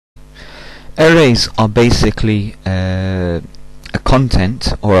Arrays are basically a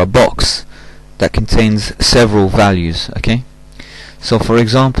content or a box that contains several values. Okay, so for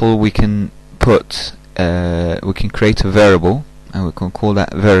example, we can create a variable, and we can call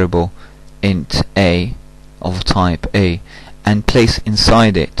that variable int a of type a, and place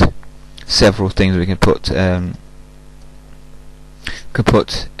inside it several things. We can put a,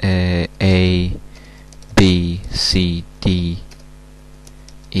 b, c, d,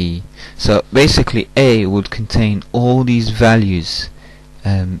 e. So basically a would contain all these values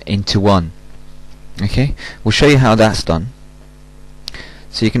into one. Okay, we'll show you how that's done.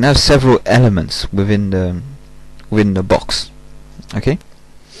 So you can have several elements within the box. Okay,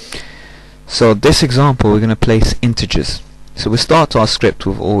 so this example we're going to place integers. So we start our script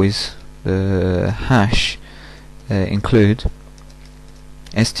with always the hash include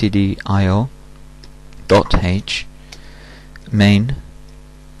stdio .h main.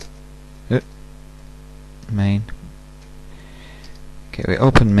 Okay, we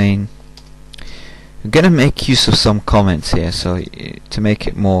open main. We're going to make use of some comments here, so to make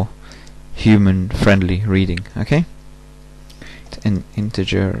it more human friendly reading. Okay, an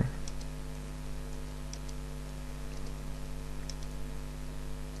integer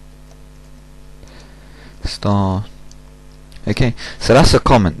star. Okay, so that's a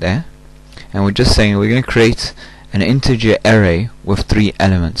comment there, and we're just saying we're going to create an integer array with 3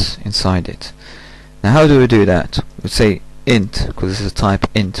 elements inside it. Now how do we do that? We say int, because this is a type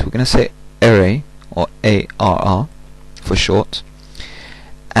int. We're going to say array, or ARR for short,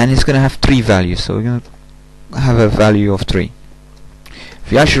 and it's going to have 3 values, so we're going to have a value of 3.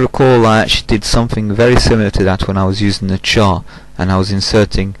 If you actually recall, I actually did something very similar to that when I was using the char, and I was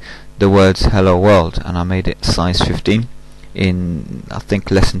inserting the words hello world, and I made it size 15 in, I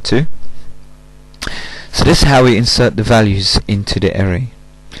think, lesson 2. So this is how we insert the values into the array.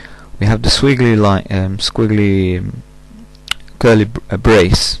 We have the squiggly line, curly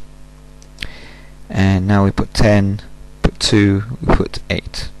brace, and now we put 10, put 2, we put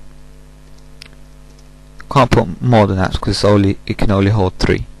 8. Can't put more than that because it can only hold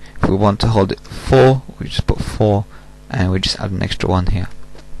 3. If we want to hold it 4, we just put 4, and we just add an extra 1 here.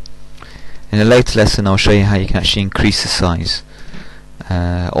 In a later lesson I'll show you how you can actually increase the size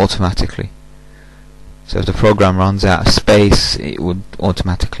automatically. So if the program runs out of space, it would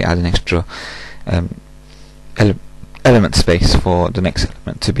automatically add an extra element space for the next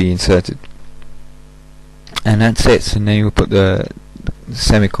element to be inserted. And that's it. So now you put the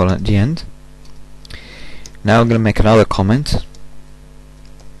semicolon at the end. Now I'm going to make another comment.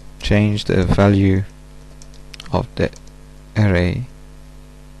 Change the value of the array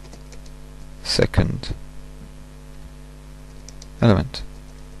second element.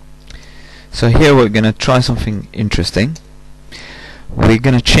 So here we're going to try something interesting. We're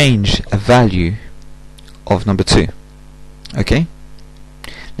going to change a value of number 2. Okay?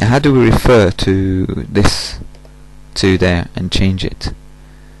 Now how do we refer to this 2 there and change it?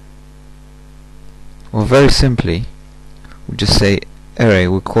 Well, very simply, we just say array,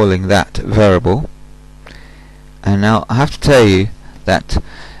 we're calling that variable. And now I have to tell you that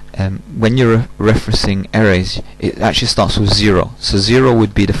when you're referencing arrays, it actually starts with 0. So 0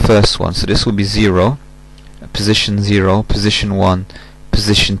 would be the first one. So this will be 0, position 0, position 1,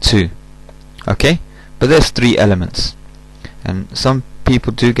 position 2. Okay? But there's 3 elements. And some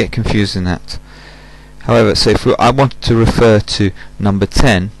people do get confused in that. However, so if I wanted to refer to number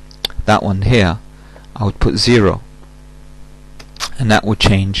 10, that one here, I would put 0. And that would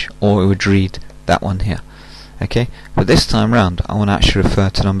change, or it would read that one here. Okay, but this time round I want to actually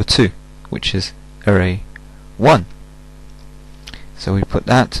refer to number 2, which is array 1. So we put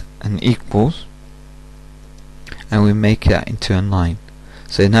that and equals, and we make that into a 9.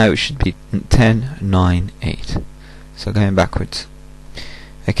 So now it should be 10, 9, 8. So going backwards.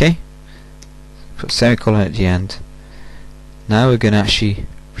 Okay, put semicolon at the end. Now we're going to actually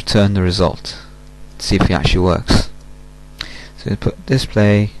return the result, see if it actually works. So we put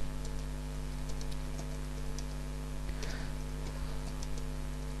display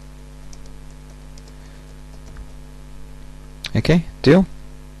okay, deal.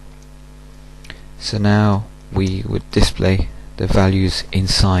 So now we would display the values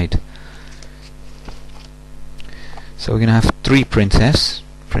inside. So we're going to have 3 printfs,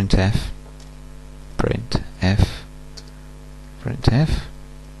 printf, printf, printf.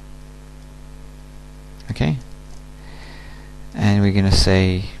 Okay, and we're going to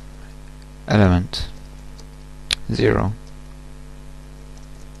say element 0.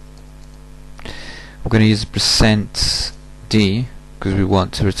 We're going to use %d because we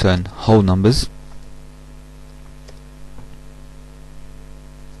want to return whole numbers.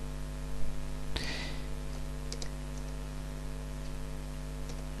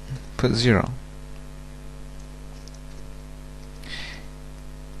 put 0.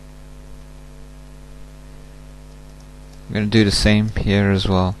 I'm going to do the same here as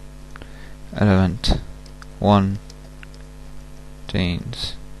well. Element 1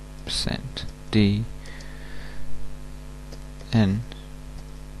 contains %d n.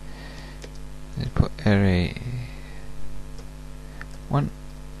 Let's put array 1,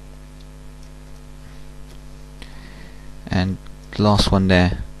 and the last one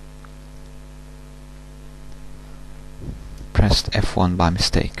there, pressed F1 by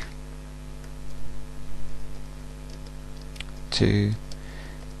mistake. 2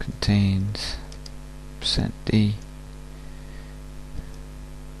 contains %d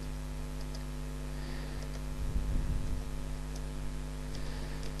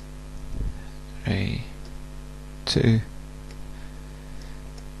array 2.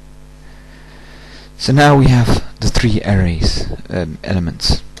 So now we have the 3 arrays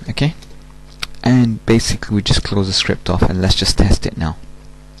elements, okay? And basically we just close the script off and let's just test it now,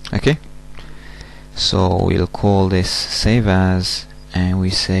 okay? So we'll call this save as, and we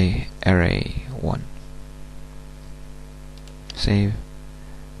say array 1. Save.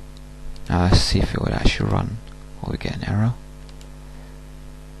 Now let's see if it would actually run, or we get an error.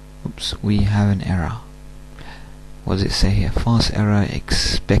 Oops, we have an error. What does it say here? False error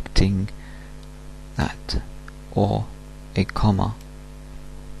expecting that, or a comma.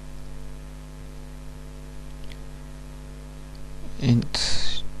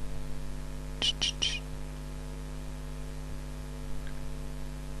 Int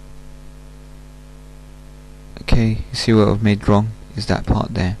okay, you see what I've made wrong is that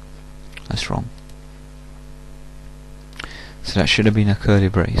part there. That's wrong. So that should have been a curly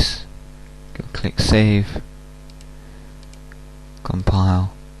brace. Go click save,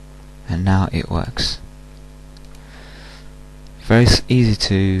 compile, and now it works. Very easy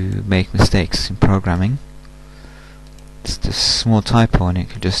to make mistakes in programming. It's just a small typo and it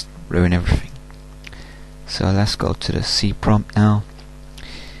could just ruin everything. So let's go to the C prompt now.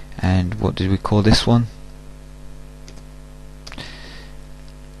 And what did we call this one?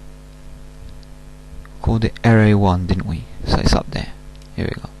 Called it array 1, didn't we? So it's up there. Here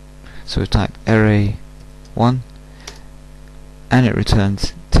we go. So we type array 1 and it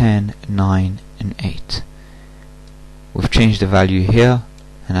returns 10, 9 and 8. We've changed the value here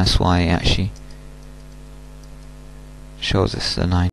and that's why it actually shows us the 9.